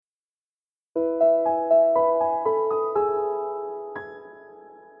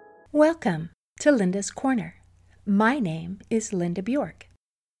Welcome to Linda's Corner. My name is Linda Bjork.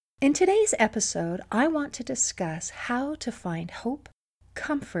 In today's episode, I want to discuss how to find hope,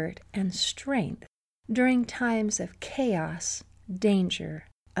 comfort, and strength during times of chaos, danger,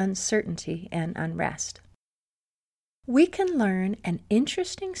 uncertainty, and unrest. We can learn an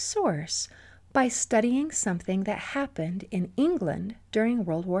interesting source by studying something that happened in England during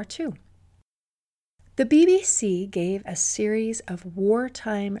World War II. The BBC gave a series of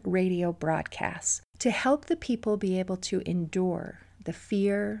wartime radio broadcasts to help the people be able to endure the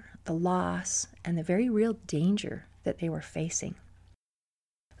fear, the loss, and the very real danger that they were facing.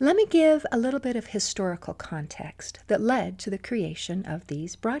 Let me give a little bit of historical context that led to the creation of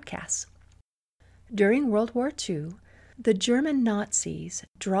these broadcasts. During World War II, the German Nazis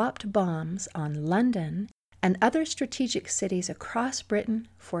dropped bombs on London and other strategic cities across Britain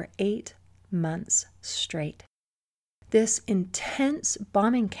for 8 months straight. This intense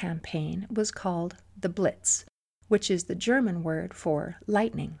bombing campaign was called the Blitz, which is the German word for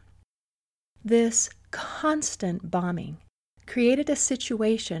lightning. This constant bombing created a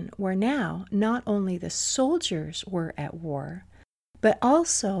situation where now not only the soldiers were at war, but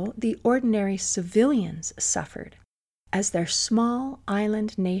also the ordinary civilians suffered, as their small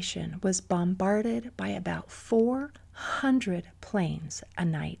island nation was bombarded by about 400 planes a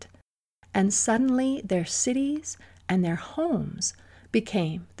night. And suddenly their cities and their homes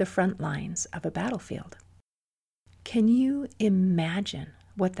became the front lines of a battlefield. Can you imagine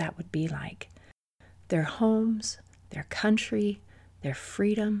what that would be like? Their homes, their country, their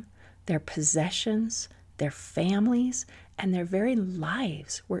freedom, their possessions, their families, and their very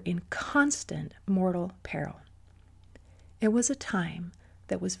lives were in constant mortal peril. It was a time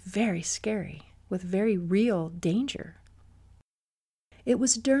that was very scary, with very real danger. It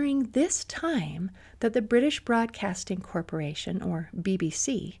was during this time that the British Broadcasting Corporation, or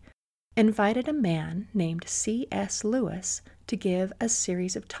BBC, invited a man named C.S. Lewis to give a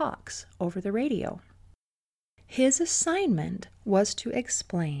series of talks over the radio. His assignment was to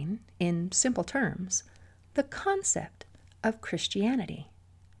explain, in simple terms, the concept of Christianity.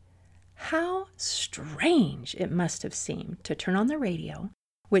 How strange it must have seemed to turn on the radio,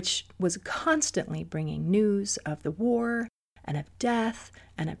 which was constantly bringing news of the war and of death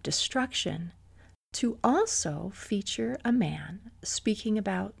and of destruction, to also feature a man speaking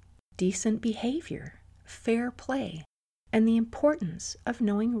about decent behavior, fair play, and the importance of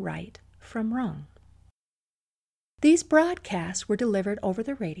knowing right from wrong. These broadcasts were delivered over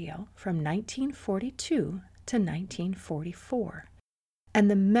the radio from 1942 to 1944,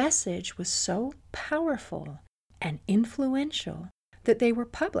 and the message was so powerful and influential that they were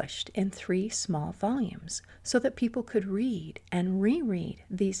published in 3 small volumes so that people could read and reread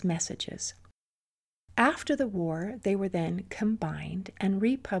these messages. After the war, they were then combined and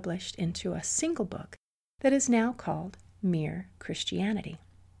republished into a single book that is now called Mere Christianity.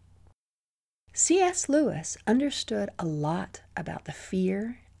 C.S. Lewis understood a lot about the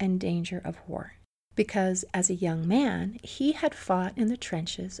fear and danger of war because, as a young man, he had fought in the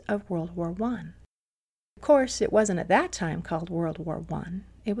trenches of World War I. Of course, it wasn't at that time called World War I.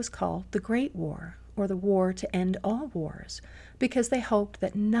 It was called the Great War, or the War to End All Wars, because they hoped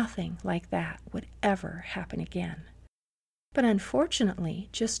that nothing like that would ever happen again. But unfortunately,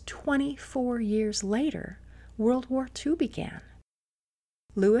 just 24 years later, World War II began.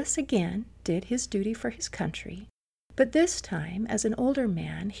 Lewis again did his duty for his country, but this time, as an older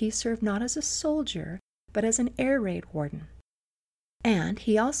man, he served not as a soldier, but as an air raid warden. And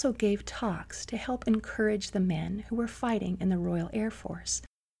he also gave talks to help encourage the men who were fighting in the Royal Air Force.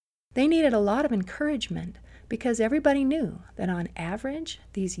 They needed a lot of encouragement because everybody knew that on average,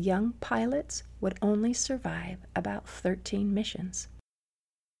 these young pilots would only survive about 13 missions.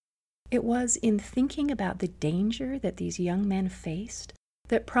 It was in thinking about the danger that these young men faced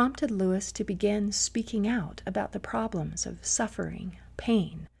that prompted Lewis to begin speaking out about the problems of suffering,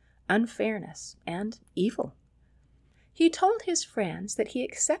 pain, unfairness, and evil. He told his friends that he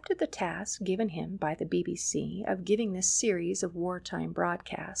accepted the task given him by the BBC of giving this series of wartime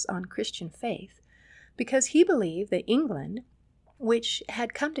broadcasts on Christian faith because he believed that England, which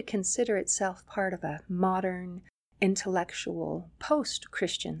had come to consider itself part of a modern, intellectual,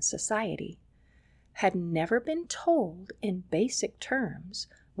 post-Christian society, had never been told in basic terms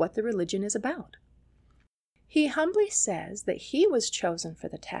what the religion is about. He humbly says that he was chosen for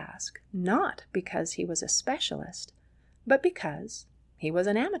the task not because he was a specialist, but because he was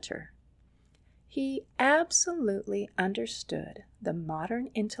an amateur. He absolutely understood the modern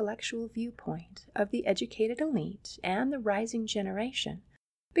intellectual viewpoint of the educated elite and the rising generation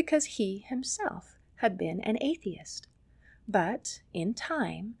because he himself had been an atheist. But in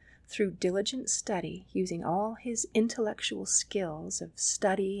time, through diligent study, using all his intellectual skills of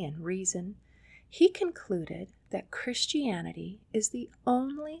study and reason, he concluded that Christianity is the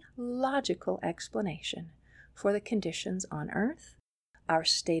only logical explanation for the conditions on earth, our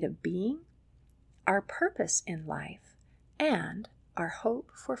state of being, our purpose in life, and our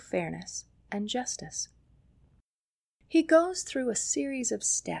hope for fairness and justice. He goes through a series of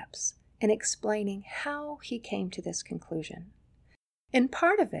steps in explaining how he came to this conclusion. In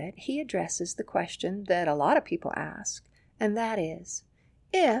part of it, he addresses the question that a lot of people ask, and that is,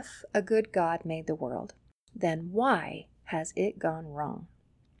 if a good God made the world, then why has it gone wrong?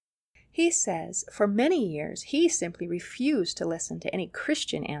 He says for many years he simply refused to listen to any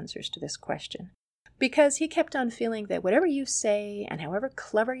Christian answers to this question, because he kept on feeling that whatever you say and however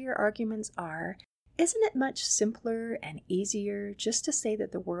clever your arguments are, isn't it much simpler and easier just to say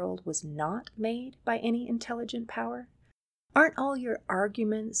that the world was not made by any intelligent power? Aren't all your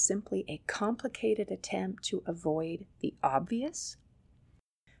arguments simply a complicated attempt to avoid the obvious?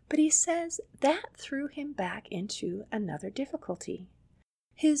 But he says that threw him back into another difficulty.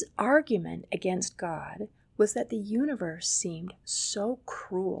 His argument against God was that the universe seemed so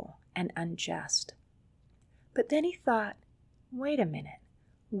cruel and unjust. But then he thought, wait a minute,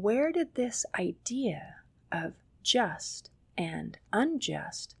 where did this idea of just and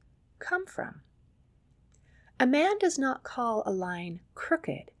unjust come from? A man does not call a line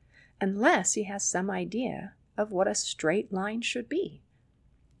crooked unless he has some idea of what a straight line should be.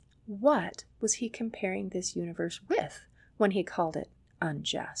 What was he comparing this universe with when he called it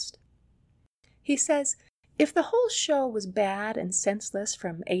unjust? He says, if the whole show was bad and senseless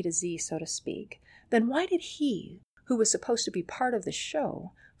from A to Z, so to speak, then why did he, who was supposed to be part of the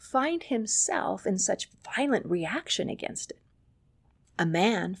show, find himself in such violent reaction against it? A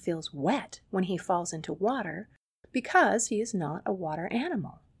man feels wet when he falls into water because he is not a water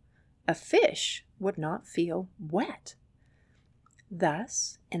animal. A fish would not feel wet.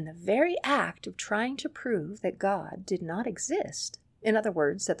 Thus, in the very act of trying to prove that God did not exist, in other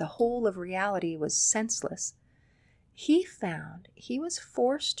words, that the whole of reality was senseless, he found he was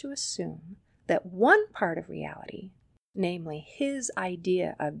forced to assume that one part of reality, namely his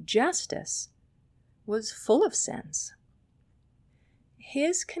idea of justice, was full of sense.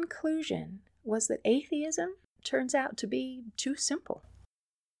 His conclusion was that atheism turns out to be too simple.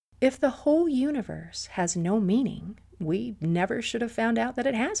 If the whole universe has no meaning, we never should have found out that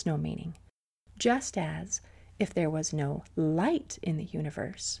it has no meaning. Just as if there was no light in the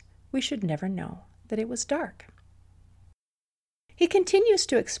universe, we should never know that it was dark. He continues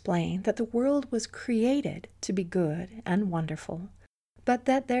to explain that the world was created to be good and wonderful, but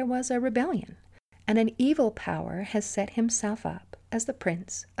that there was a rebellion, and an evil power has set himself up as the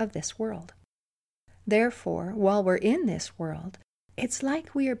prince of this world. Therefore, while we're in this world, it's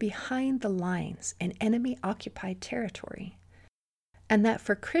like we are behind the lines in enemy-occupied territory, and that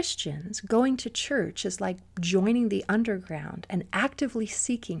for Christians, going to church is like joining the underground and actively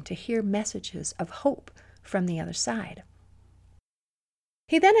seeking to hear messages of hope from the other side.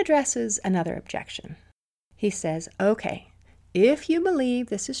 He then addresses another objection. He says, okay, if you believe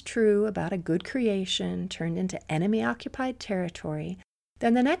this is true about a good creation turned into enemy-occupied territory,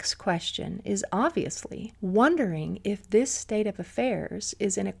 then the next question is obviously wondering if this state of affairs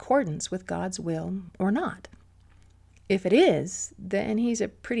is in accordance with God's will or not. If it is, then he's a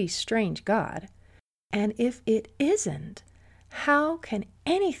pretty strange God. And if it isn't, how can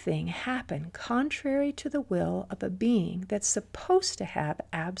anything happen contrary to the will of a being that's supposed to have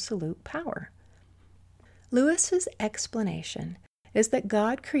absolute power? Lewis's explanation is that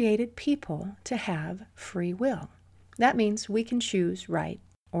God created people to have free will. That means we can choose right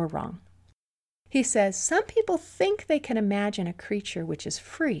or wrong. He says some people think they can imagine a creature which is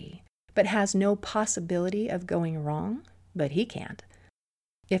free, but has no possibility of going wrong, but he can't.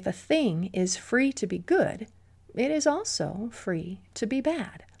 If a thing is free to be good, it is also free to be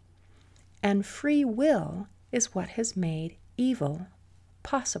bad. And free will is what has made evil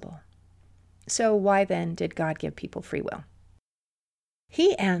possible. So why then did God give people free will?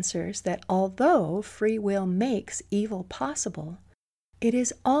 He answers that although free will makes evil possible, it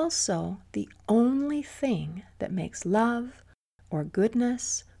is also the only thing that makes love or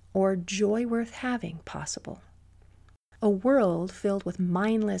goodness or joy worth having possible. A world filled with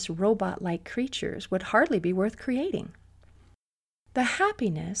mindless robot-like creatures would hardly be worth creating. The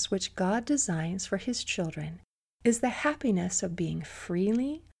happiness which God designs for his children is the happiness of being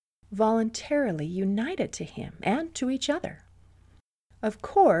freely, voluntarily united to him and to each other. Of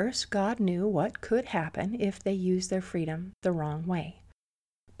course, God knew what could happen if they used their freedom the wrong way.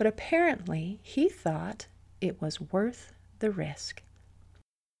 But apparently, he thought it was worth the risk.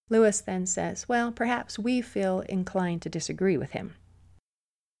 Lewis then says, well, perhaps we feel inclined to disagree with him.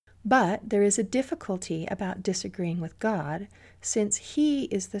 But there is a difficulty about disagreeing with God, since He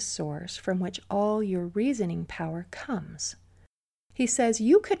is the source from which all your reasoning power comes. He says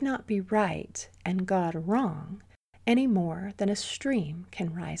you could not be right and God wrong any more than a stream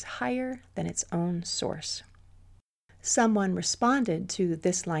can rise higher than its own source. Someone responded to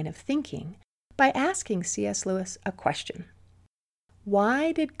this line of thinking by asking C.S. Lewis a question.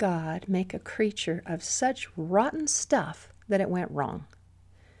 Why did God make a creature of such rotten stuff that it went wrong?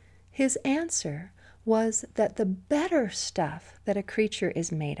 His answer was that the better stuff that a creature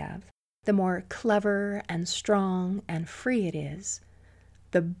is made of, the more clever and strong and free it is,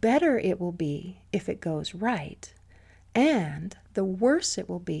 the better it will be if it goes right, and the worse it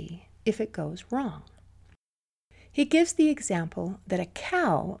will be if it goes wrong. He gives the example that a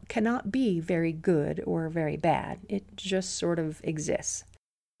cow cannot be very good or very bad. It just sort of exists.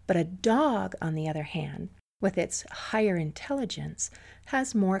 But a dog, on the other hand, with its higher intelligence,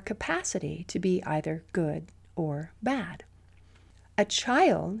 has more capacity to be either good or bad. A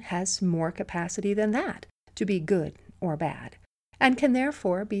child has more capacity than that to be good or bad, and can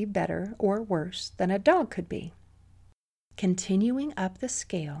therefore be better or worse than a dog could be. Continuing up the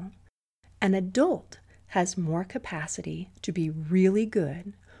scale, an adult has more capacity to be really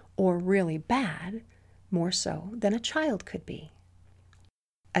good or really bad, more so than a child could be.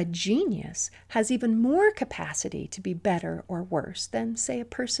 A genius has even more capacity to be better or worse than, say, a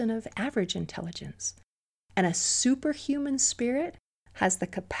person of average intelligence. And a superhuman spirit has the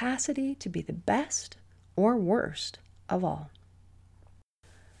capacity to be the best or worst of all.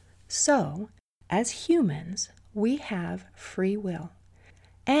 So, as humans, we have free will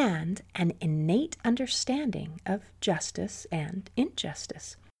and an innate understanding of justice and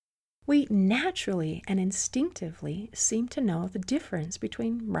injustice. We naturally and instinctively seem to know the difference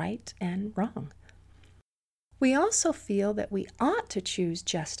between right and wrong. We also feel that we ought to choose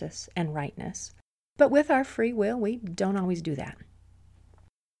justice and rightness, but with our free will, we don't always do that.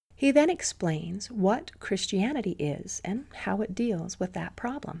 He then explains what Christianity is and how it deals with that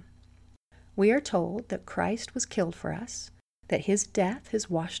problem. We are told that Christ was killed for us, that His death has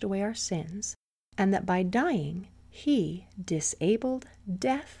washed away our sins, and that by dying, He disabled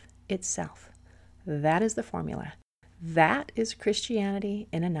death itself. That is the formula. That is Christianity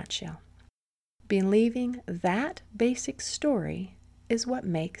in a nutshell. Believing that basic story is what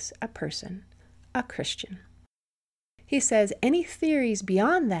makes a person a Christian. He says any theories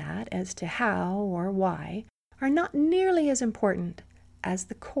beyond that as to how or why are not nearly as important as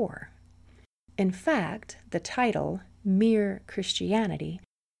the core. In fact, the title, Mere Christianity,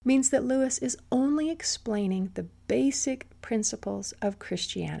 means that Lewis is only explaining the basic principles of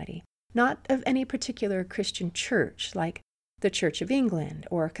Christianity, not of any particular Christian church like the Church of England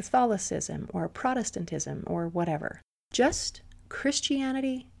or Catholicism or Protestantism or whatever, just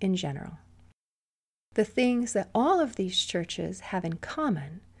Christianity in general. The things that all of these churches have in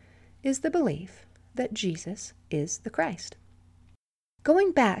common is the belief that Jesus is the Christ.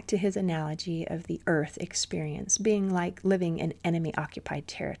 Going back to his analogy of the earth experience being like living in enemy-occupied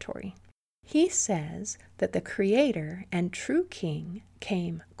territory, he says that the Creator and true King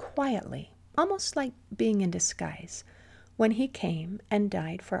came quietly, almost like being in disguise, when He came and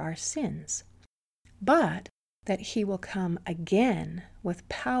died for our sins, but that He will come again with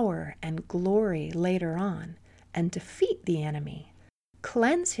power and glory later on and defeat the enemy,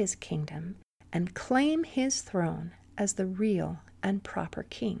 cleanse His kingdom, and claim His throne as the real and proper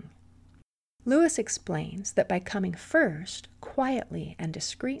King. Lewis explains that by coming first, quietly and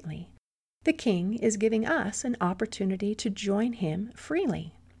discreetly, the King is giving us an opportunity to join Him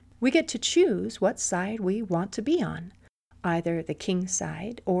freely. We get to choose what side we want to be on, either the King's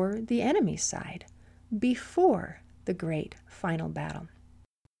side or the enemy's side, before the great final battle.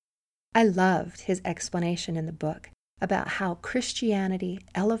 I loved his explanation in the book about how Christianity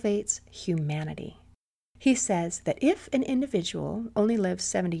elevates humanity. He says that if an individual only lives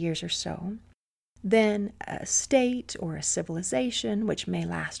 70 years or so, then a state or a civilization, which may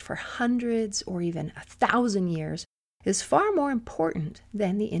last for hundreds or even 1,000 years, is far more important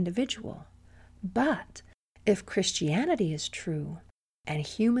than the individual. But if Christianity is true and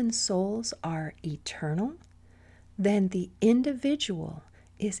human souls are eternal, then the individual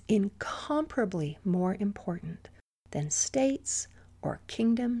is incomparably more important than states or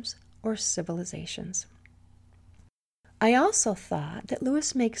kingdoms or civilizations. I also thought that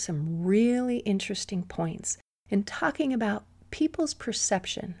Lewis makes some really interesting points in talking about people's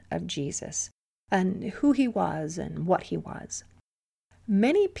perception of Jesus and who He was and what He was.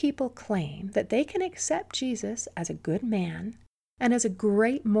 Many people claim that they can accept Jesus as a good man and as a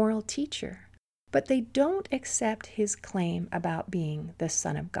great moral teacher, but they don't accept his claim about being the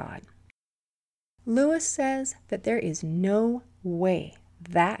Son of God. Lewis says that there is no way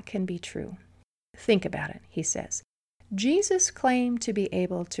that can be true. Think about it, he says. Jesus claimed to be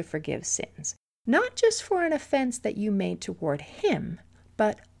able to forgive sins, not just for an offense that you made toward him,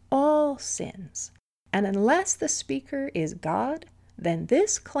 but all sins. And unless the speaker is God, then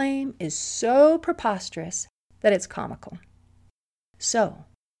this claim is so preposterous that it's comical. So,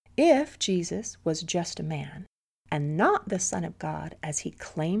 if Jesus was just a man and not the Son of God as he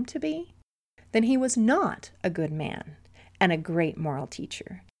claimed to be, then he was not a good man and a great moral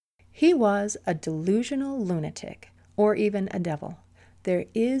teacher. He was a delusional lunatic or even a devil. There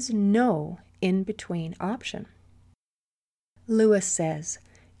is no in-between option. Lewis says,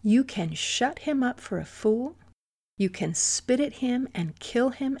 you can shut him up for a fool, you can spit at him and kill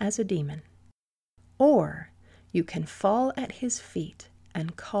him as a demon, or you can fall at his feet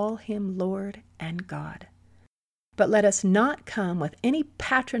and call him Lord and God. But let us not come with any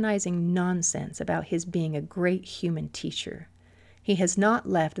patronizing nonsense about his being a great human teacher. He has not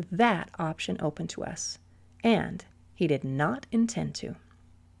left that option open to us, and he did not intend to.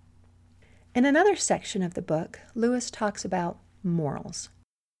 In another section of the book, Lewis talks about morals.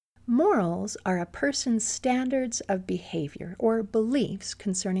 Morals are a person's standards of behavior or beliefs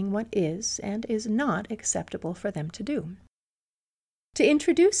concerning what is and is not acceptable for them to do. To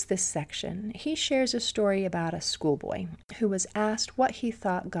introduce this section, he shares a story about a schoolboy who was asked what he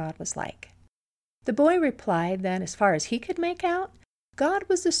thought God was like. The boy replied that as far as he could make out, God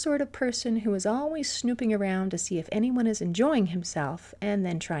was the sort of person who was always snooping around to see if anyone is enjoying himself and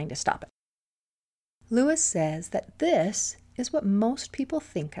then trying to stop it. Lewis says that this is what most people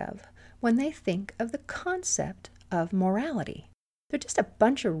think of when they think of the concept of morality. They're just a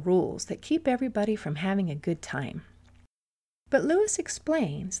bunch of rules that keep everybody from having a good time. But Lewis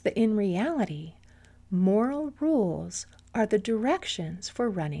explains that in reality, moral rules are the directions for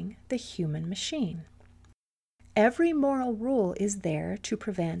running the human machine. Every moral rule is there to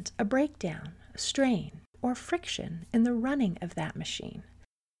prevent a breakdown, strain, or friction in the running of that machine.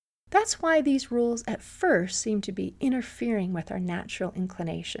 That's why these rules at first seem to be interfering with our natural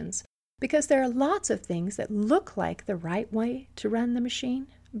inclinations, because there are lots of things that look like the right way to run the machine,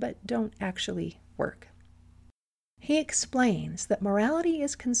 but don't actually work. He explains that morality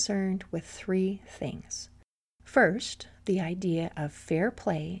is concerned with three things. First, the idea of fair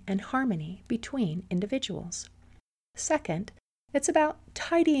play and harmony between individuals. Second, it's about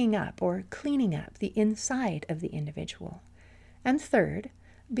tidying up or cleaning up the inside of the individual. And third,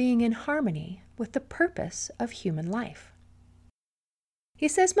 being in harmony with the purpose of human life. He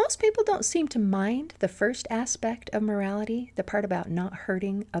says most people don't seem to mind the first aspect of morality, the part about not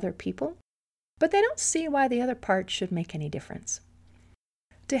hurting other people, but they don't see why the other part should make any difference.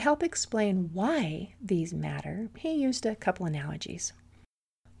 To help explain why these matter, he used a couple analogies.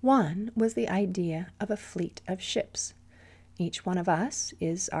 One was the idea of a fleet of ships. Each one of us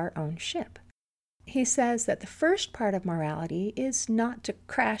is our own ship. He says that the first part of morality is not to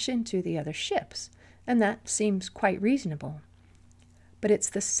crash into the other ships, and that seems quite reasonable. But it's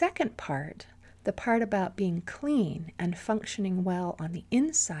the second part, the part about being clean and functioning well on the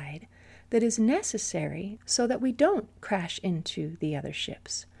inside, that is necessary so that we don't crash into the other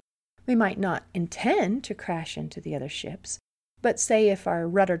ships. We might not intend to crash into the other ships, but say if our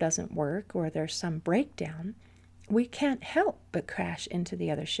rudder doesn't work or there's some breakdown, we can't help but crash into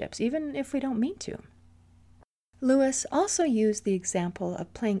the other ships, even if we don't mean to. Lewis also used the example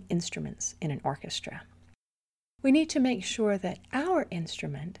of playing instruments in an orchestra. We need to make sure that our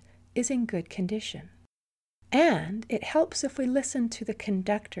instrument is in good condition. And it helps if we listen to the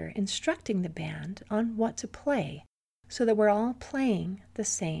conductor instructing the band on what to play, so that we're all playing the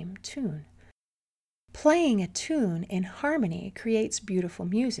same tune. Playing a tune in harmony creates beautiful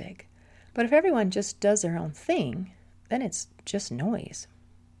music, but if everyone just does their own thing, then it's just noise.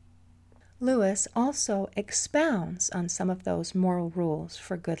 Lewis also expounds on some of those moral rules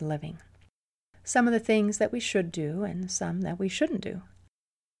for good living. Some of the things that we should do and some that we shouldn't do.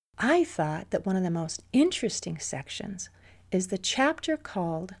 I thought that one of the most interesting sections is the chapter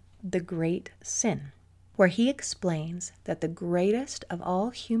called The Great Sin, where he explains that the greatest of all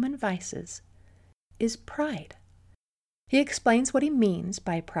human vices is pride. He explains what he means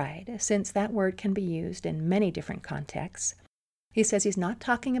by pride, since that word can be used in many different contexts. He says he's not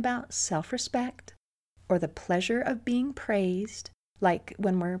talking about self-respect or the pleasure of being praised, like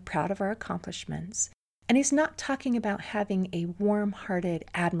when we're proud of our accomplishments. And he's not talking about having a warm-hearted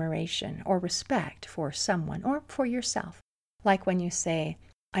admiration or respect for someone or for yourself, like when you say,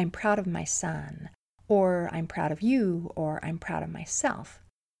 "I'm proud of my son," or I'm proud of you, or I'm proud of myself.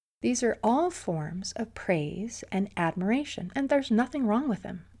 These are all forms of praise and admiration, and there's nothing wrong with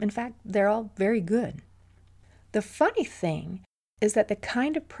them. In fact, they're all very good. The funny thing is that the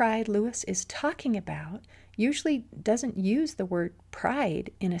kind of pride Lewis is talking about usually doesn't use the word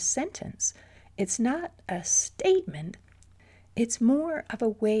pride in a sentence. It's not a statement. It's more of a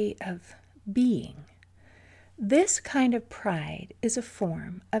way of being. This kind of pride is a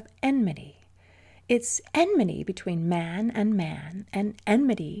form of enmity. It's enmity between man and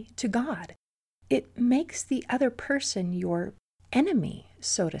enmity to God. It makes the other person your enemy,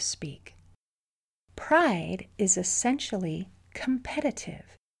 so to speak. Pride is essentially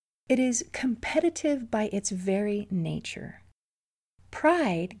competitive. It is competitive by its very nature.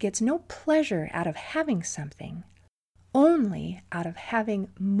 Pride gets no pleasure out of having something, only out of having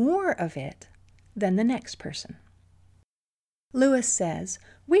more of it than the next person. Lewis says,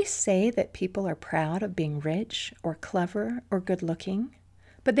 we say that people are proud of being rich or clever or good-looking,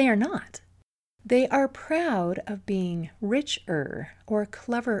 but they are not. They are proud of being richer or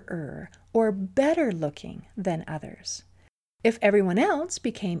cleverer or better-looking than others. If everyone else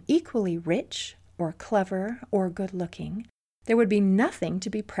became equally rich or clever or good-looking, there would be nothing to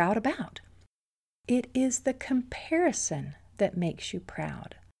be proud about. It is the comparison that makes you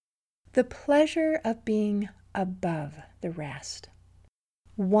proud, the pleasure of being above the rest.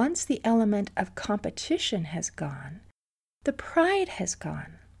 Once the element of competition has gone, the pride has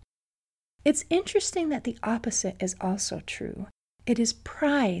gone. It's interesting that the opposite is also true. It is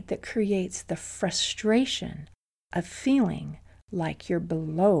pride that creates the frustration of feeling like you're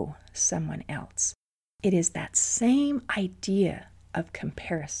below someone else. It is that same idea of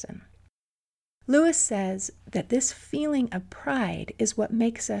comparison. Lewis says that this feeling of pride is what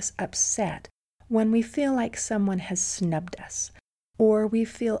makes us upset when we feel like someone has snubbed us, or we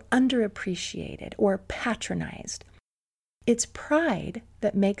feel underappreciated or patronized. It's pride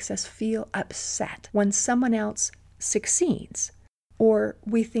that makes us feel upset when someone else succeeds, or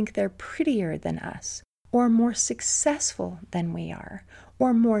we think they're prettier than us, or more successful than we are,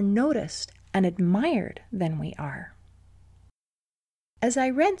 or more noticed and admired than we are. As I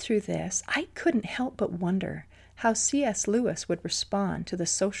read through this, I couldn't help but wonder how C.S. Lewis would respond to the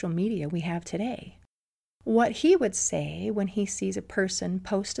social media we have today. What he would say when he sees a person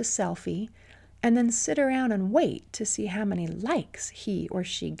post a selfie and then sit around and wait to see how many likes he or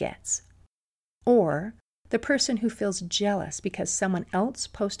she gets. Or the person who feels jealous because someone else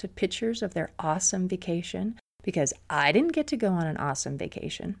posted pictures of their awesome vacation because I didn't get to go on an awesome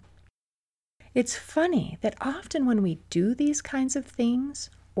vacation. It's funny that often when we do these kinds of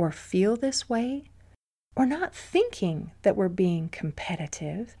things or feel this way, we're not thinking that we're being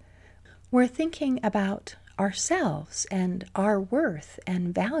competitive. We're thinking about ourselves and our worth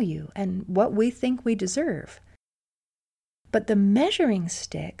and value and what we think we deserve. But the measuring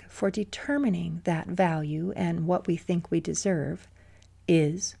stick for determining that value and what we think we deserve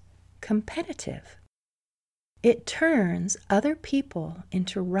is competitive. It turns other people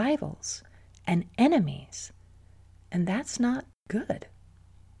into rivals and enemies, and that's not good.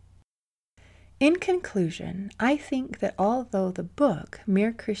 In conclusion, I think that although the book,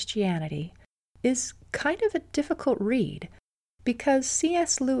 Mere Christianity, is kind of a difficult read because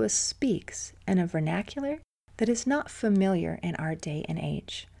C.S. Lewis speaks in a vernacular that is not familiar in our day and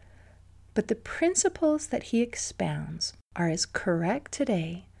age, but the principles that he expounds are as correct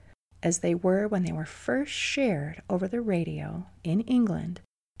today as they were when they were first shared over the radio in England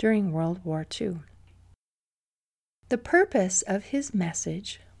during World War II. The purpose of his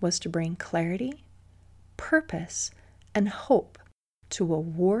message was to bring clarity, purpose, and hope to a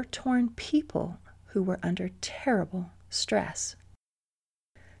war-torn people who were under terrible stress.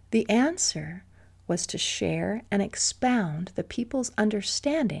 The answer was to share and expound the people's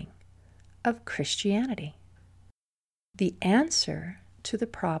understanding of Christianity. The answer to the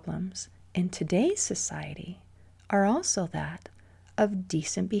problems in today's society are also that of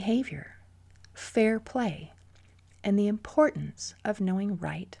decent behavior, fair play, and the importance of knowing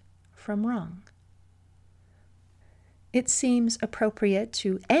right from wrong. It seems appropriate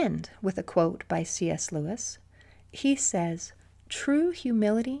to end with a quote by C.S. Lewis. He says, "True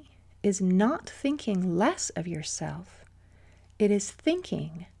humility is not thinking less of yourself. It is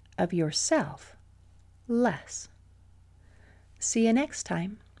thinking of yourself less." See you next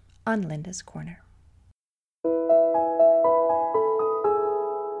time on Linda's Corner.